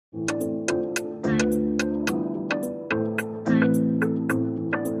S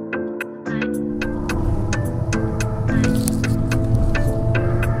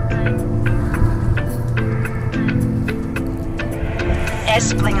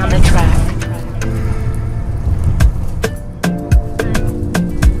playing on the track.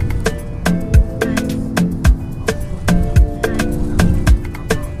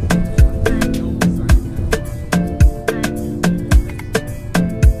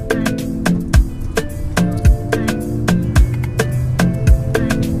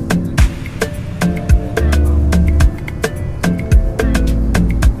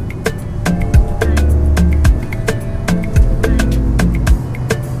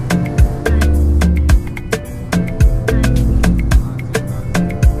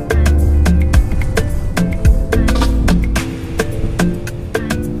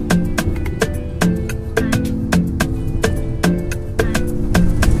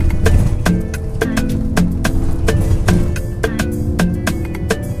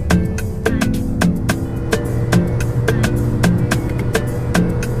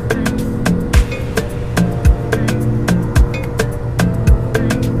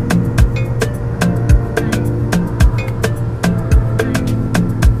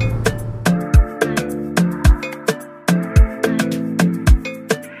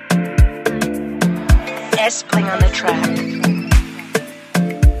 S playing on the track.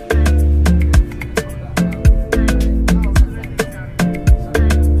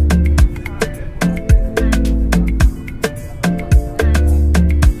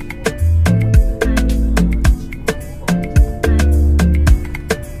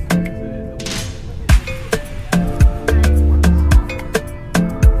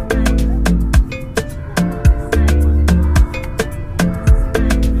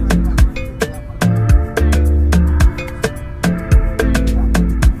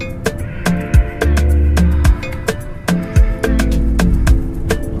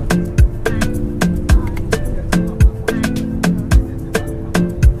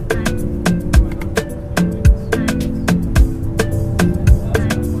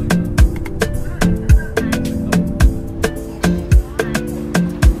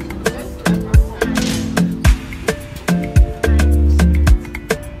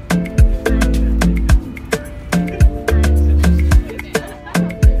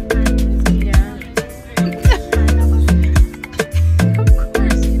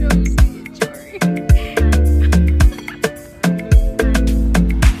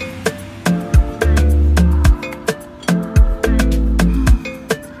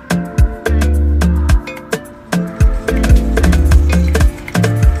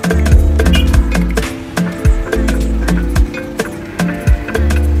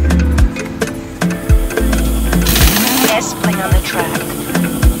 S playing on the track.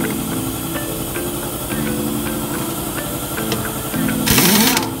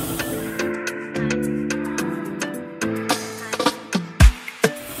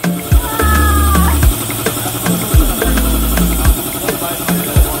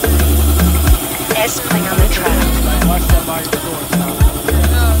 S playing on the track.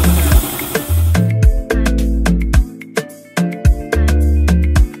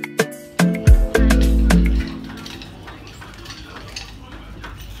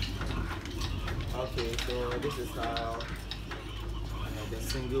 Okay, so this is how the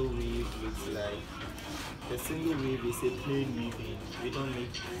single weave looks like. The single weave is a plain weaving. We don't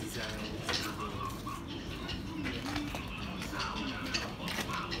make designs.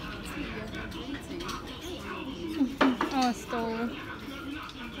 Oh, stole.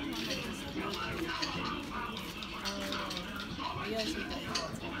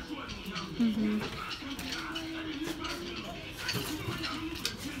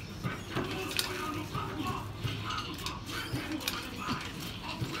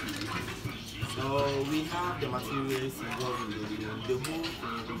 So we have the materials involved in the loom. The whole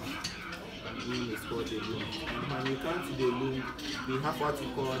loom is called the loom. And when we come to the loom, we have what we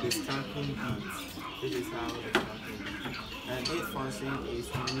call the stamping beads. This is how the stamping beads. And its function is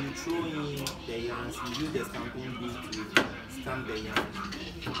when you throw in the yarns, you use the stamping bead to stamp the yarn.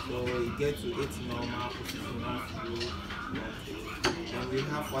 So it gets to its normal position flow. And we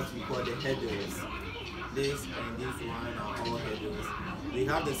have what we call the headers. This and this one are all headers. We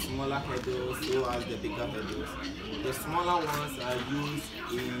have the smaller headers so as the bigger headers. The smaller ones are used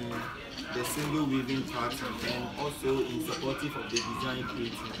in the single weaving pattern and also in supportive of the design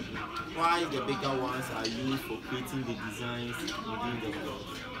creating, while the bigger ones are used for creating the designs within the cloth.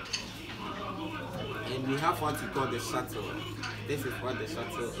 And we have what we call the shuttle. This is what the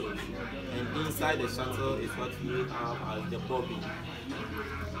shuttle is. And inside the shuttle is what we have as the bobbin.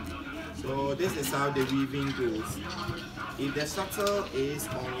 So this is how the weaving goes. If the shuttle is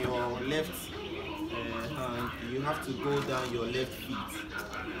on your left hand, you have to go down your left feet.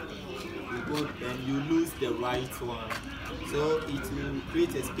 You go and you lose the right one. So it will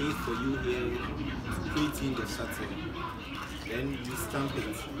create a space for you here to create in the shuttle. Then you stamp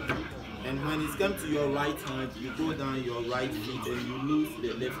it. And when it's come to your right hand, you go down your right feet and you lose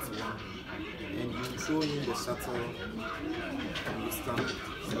the left one. And you throw in the shuttle and you stamp it.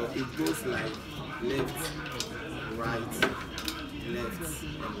 So it goes like left, right, left,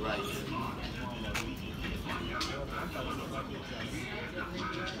 and right.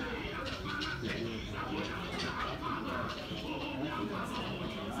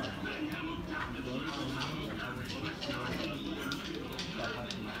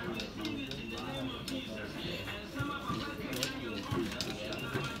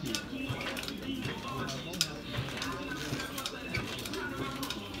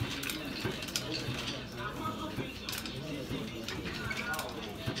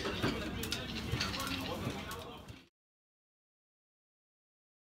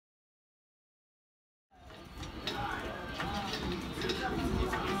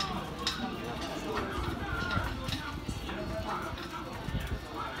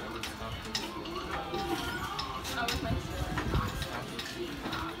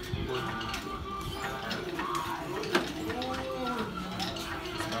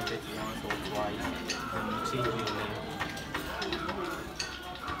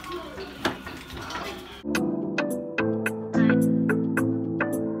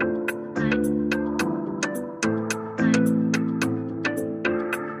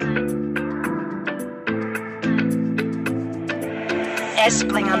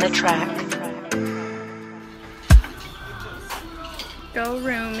 Espling on the track. Go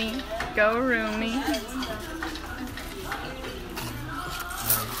roomy. Go roomy.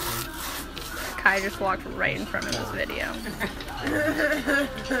 Kai just walked right in front of this video.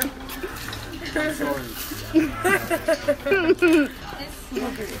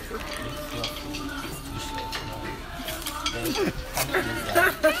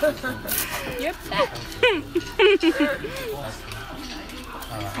 Yep.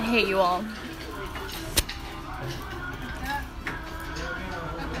 I hate you all.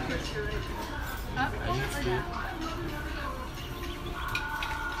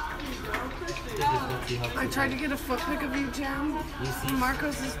 I tried to get a foot pic of you, Jam.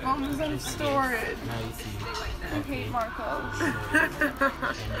 Marcos' phone was out of storage. I hate Marcos.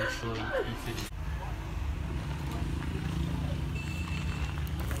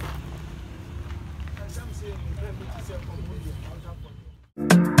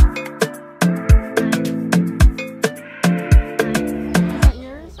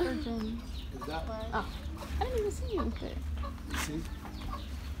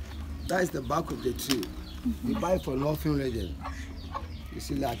 That is the back of the tree. You buy for Northern region. You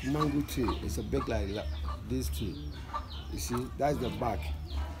see, like mango tree. It's a big like this tree. You see, that's the back.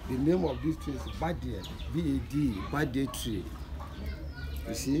 The name of this tree is Badie, B-A-D, Badie tree.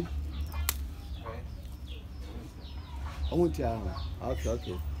 You see? I want to.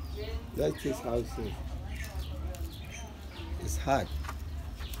 Okay. Let's taste how it is. It's hard.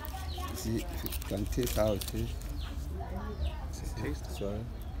 You see, if you can taste how it is. Sorry.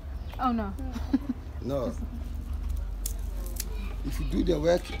 Oh no. No. If you do the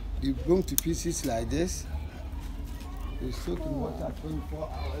work, you bring to pieces like this. You soak in water 24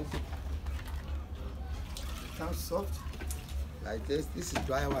 hours. It comes soft like this. This is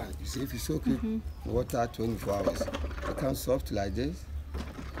dry one. You see, if you soak it in water 24 hours, it comes soft like this.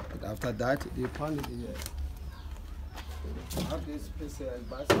 And after that, they pound it here. You have this piece and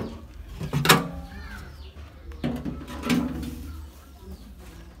basket.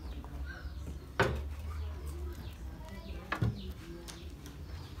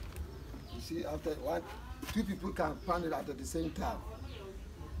 See, after two people can pound it at the same time.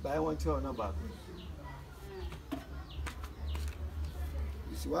 But I want to another.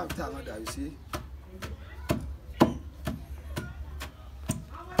 You see what I'm talking about? You see?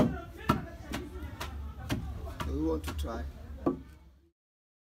 So we want to try.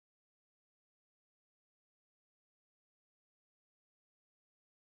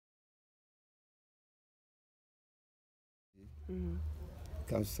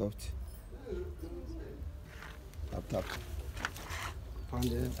 Becomes soft. After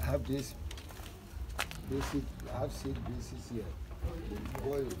pounding, have this basic, have seed bases here.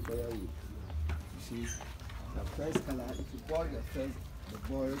 Boil it for you. You see, the first color, if you boil the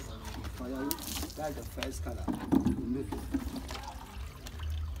boil, you fire it, that's the first color. You make it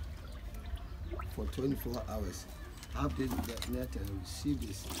for 24 hours. Have this net and receive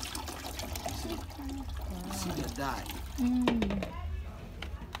this. You see the dye. And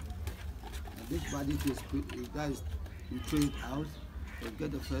this body is put, you guys, you throw it out, you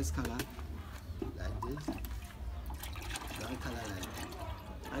get the first color like this, one color like that.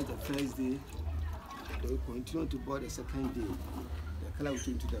 That's the first day. Then you continue to boil the second day. The color will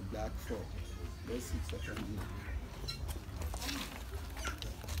turn to the black for. Let's see second day.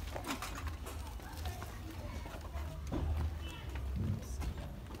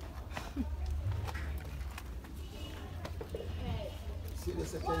 See the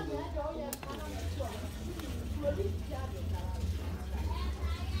second day?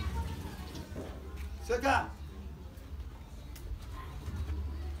 Sugar!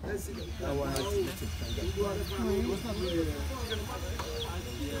 Let's see that one has to be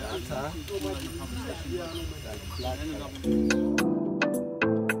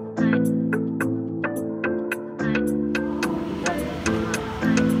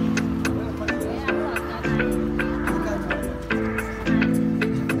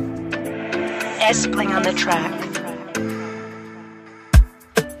S-Pling on the track.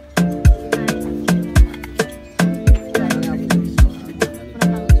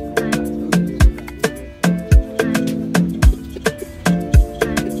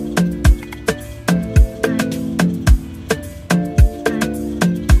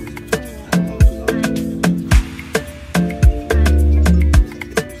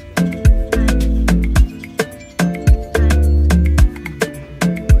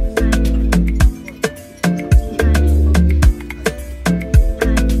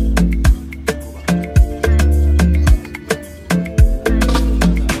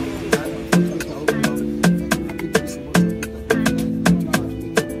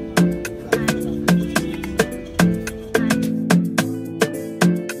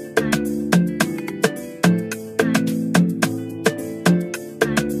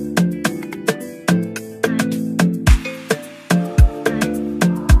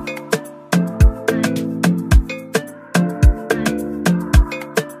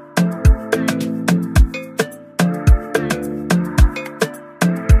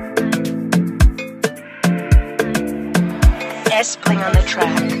 S-Pling on the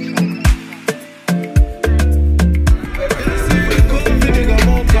track.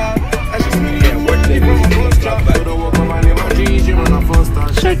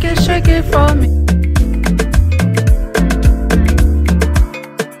 Shake it for me.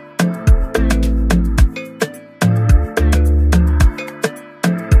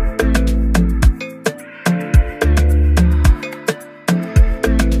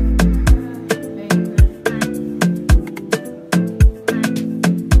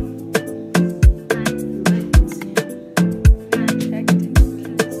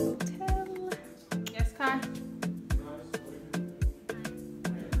 Yes, Kai?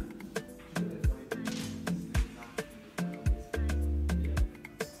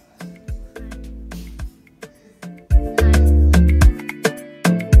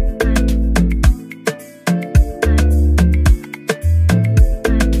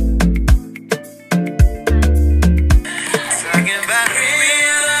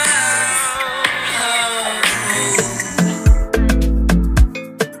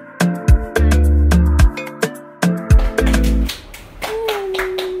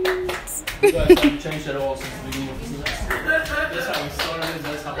 Changed at all since the beginning of the semester. That's how we started,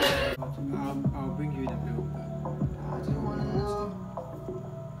 that's how we ended. I'll bring you the bill. I just want to know.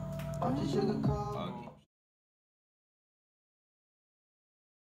 I'm just sugar call.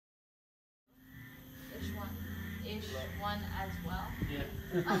 Ish one as well. Yeah.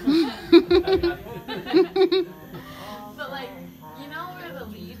 But like, you know where the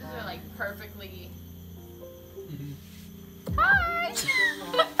leaves are like perfectly. Hi!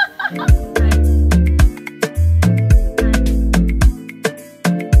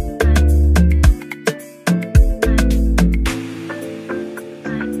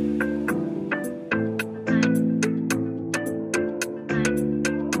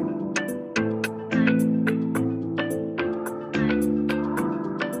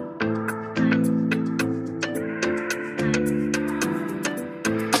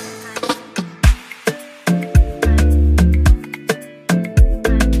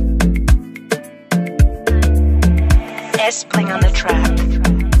 S-Pling on